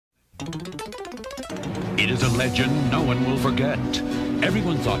It is a legend no one will forget.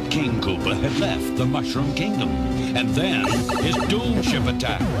 Everyone thought King Koopa had left the Mushroom Kingdom, and then his doom ship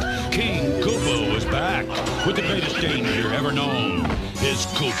attacked. King Koopa was back with the greatest danger ever known, his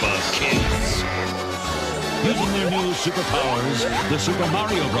Koopa kids. Using their new superpowers, the Super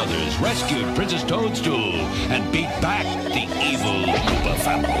Mario Brothers rescued Princess Toadstool and beat back the evil Koopa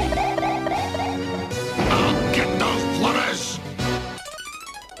family. I'll get those plumbers!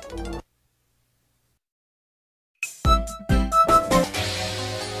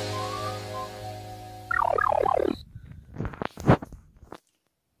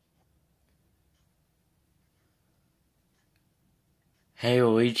 Hey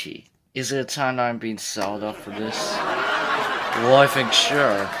Luigi, is it time that I'm being sold up for this? Well, I think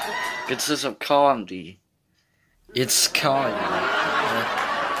sure. It's just a comedy. It's comedy.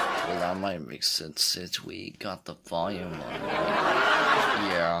 Well, that might make sense since we got the volume on.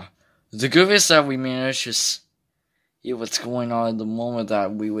 Yeah. The good is that we managed to see what's going on at the moment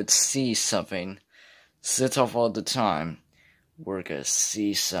that we would see something. Sit off all the time. We're gonna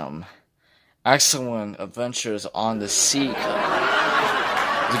see some excellent adventures on the sea.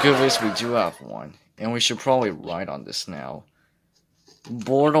 The good is we do have one, and we should probably write on this now.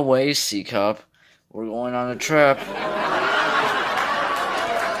 Board away, C-Cup. We're going on a trip.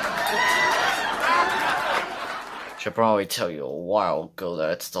 Should probably tell you a while ago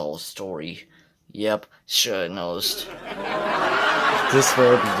that's the whole story. Yep, should noticed. This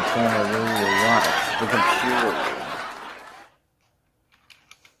will be the point of where we arrive, the computer.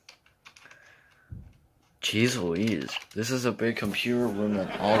 Jeez Louise, this is a big computer room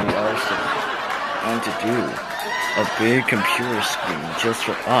and all the other stuff I'm to do. A big computer screen just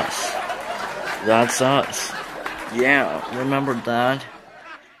for us. That's us. Yeah, remember that?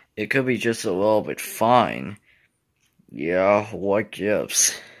 It could be just a little bit fine. Yeah, what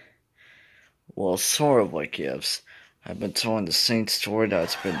gives? Well, sort of what gives. I've been telling the same story that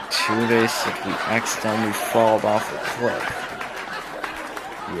it's been 2 days since we accidentally fell off a cliff.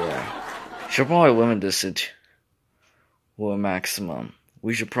 Yeah. Should probably limit this to a maximum.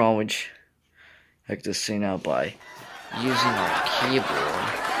 We should probably check this thing out by using our keyboard.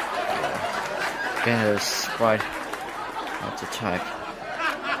 Yeah. Get a sprite out to type.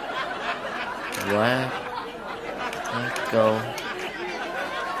 Let go.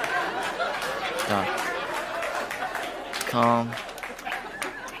 .com.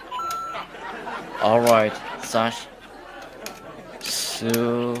 Alright, slash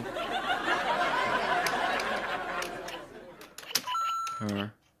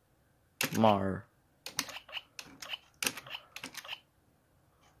Mar.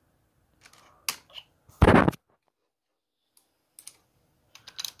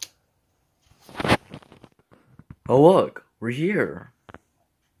 Oh look, we're here.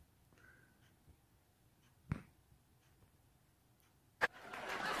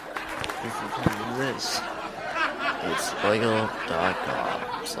 This. It's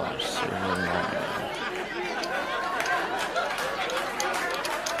lego.com/server.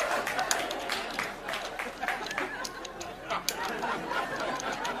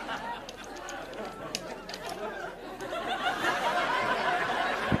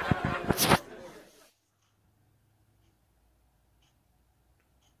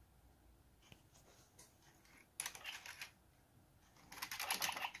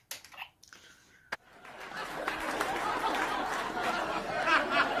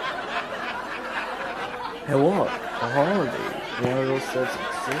 Hey look, a holiday. One of those sets of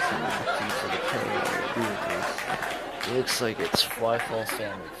existing to the vehicles. Looks like it's Flyfall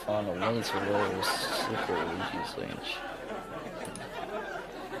family fun and one is a little Super Luigi's Lynch.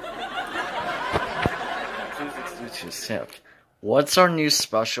 Please introduce yourself. What's our new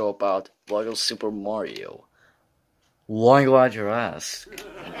special about Lego Super Mario? Well, I'm glad you asked. For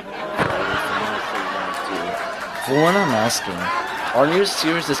what I'm asking, our new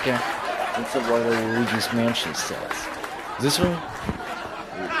series is going it's a lot of Luigi's Mansion sets. This one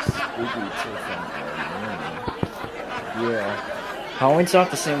is spooky too from yeah. Halloween's not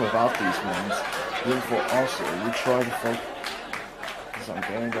the same without these ones. Even for also, we try to focus on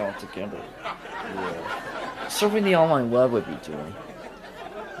getting it all together. Yeah. Something the online web would be doing.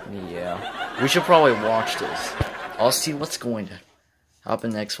 Yeah. We should probably watch this. I'll see what's going to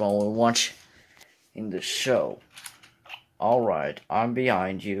happen next while we watch in the show. Alright, I'm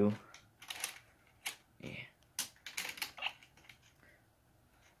behind you.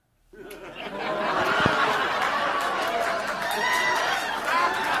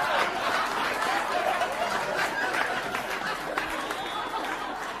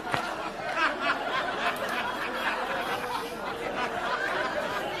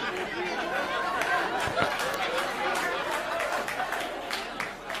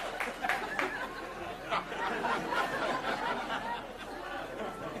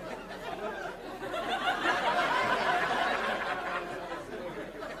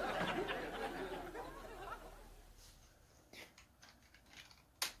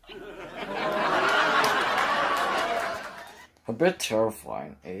 A bit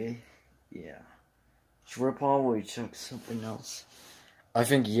terrifying, eh? Yeah. Should we probably check something else? I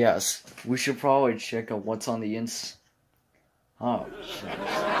think yes. We should probably check out what's on the ins. Oh, jeez.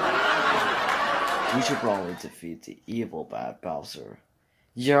 We should probably defeat the evil bad Bowser.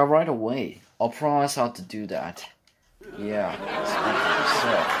 Yeah, right away. I'll promise how to do that. Yeah, speak for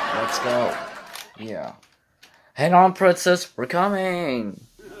yourself. Let's go. Yeah. Hang on, princess. We're coming.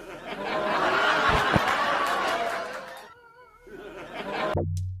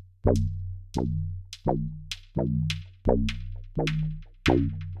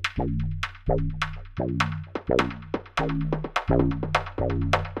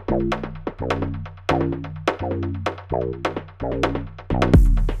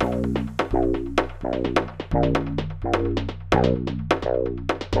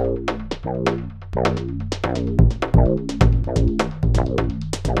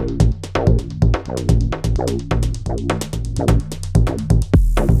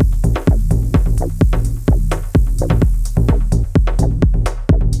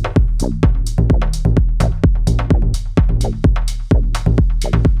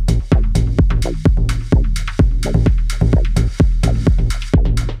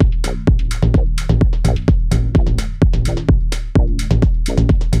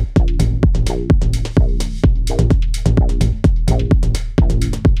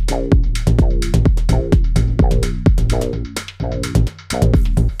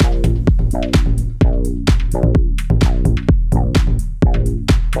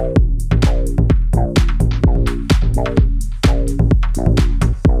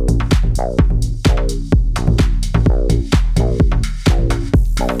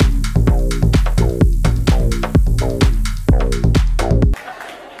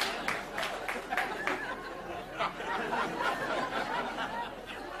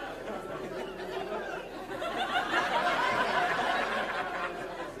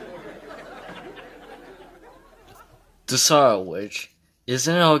 Decide which.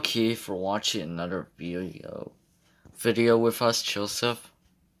 Isn't it okay for watching another video with us, Joseph?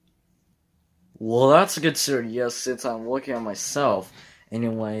 Well, that's a considered yes, since I'm looking at myself.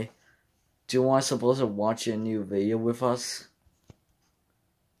 Anyway, do you want supposed to watch a new video with us?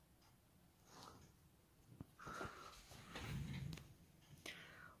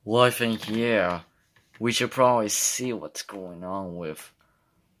 Well, I think, yeah. We should probably see what's going on with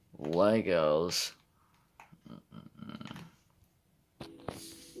Legos.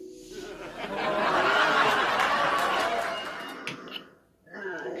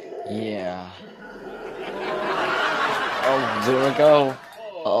 Yeah. Oh, there we go.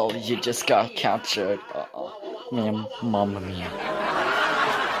 Oh, you just got captured. Uh-oh. Man, mamma mia.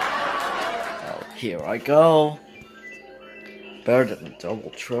 Oh, here I go. Better than a double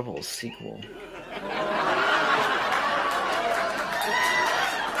triple sequel.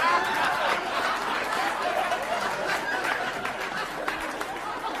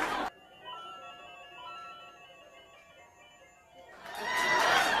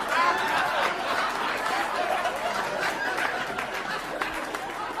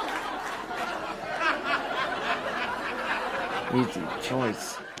 Easy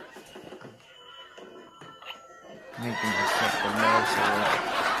choice. Making yourself the most of it.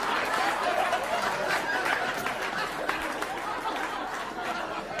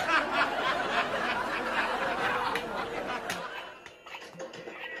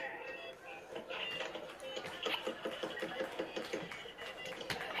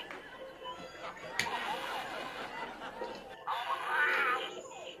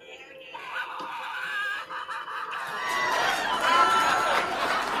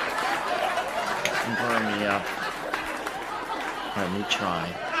 Burn me up. Let me try.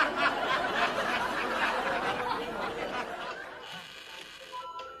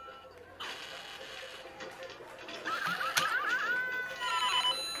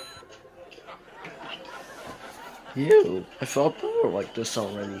 Ew, I felt better like this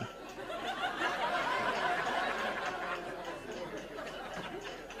already.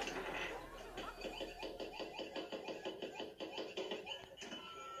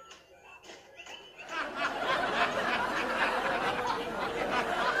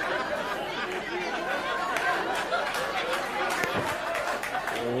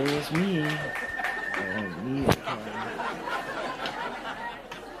 It's me. Oh, me again.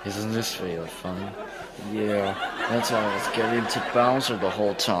 Isn't this video fun? Yeah, that's why I was getting to Bowser the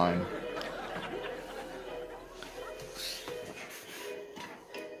whole time.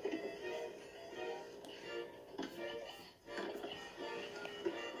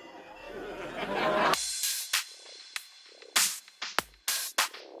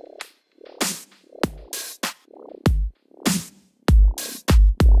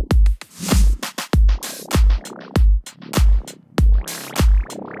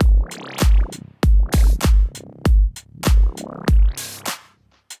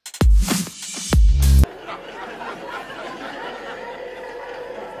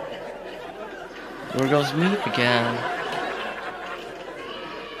 goes me again.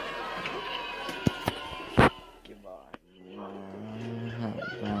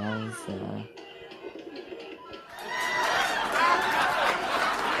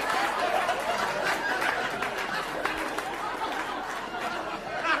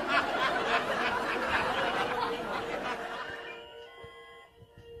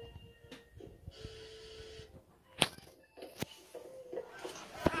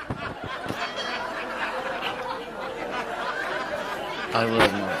 I would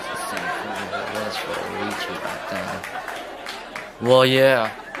have noticed the same thing if it was for Luigi back then. Well, yeah,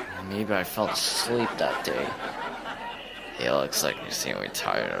 maybe I fell asleep that day. It looks like you seem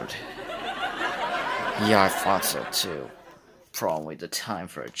tired. Yeah, I thought so too. Probably the time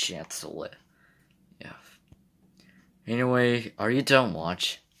for a chance to live. Yeah. Anyway, are you done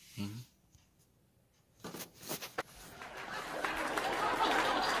watching?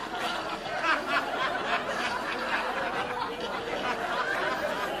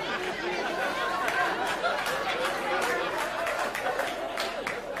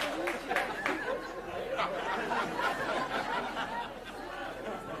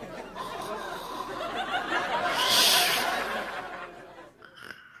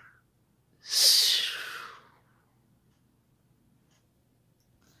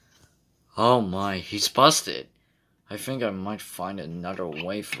 Oh my, he's busted. I think I might find another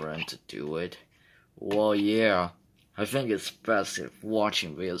way for him to do it. Well, yeah. I think it's best if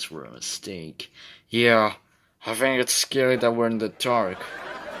watching videos were a mistake. Yeah, I think it's scary that we're in the dark.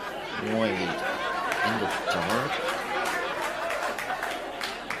 Wait, in the dark?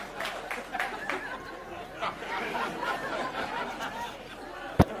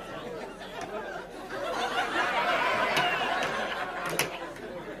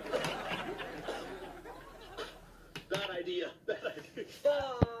 Bad idea.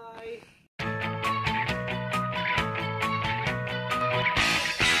 Bye.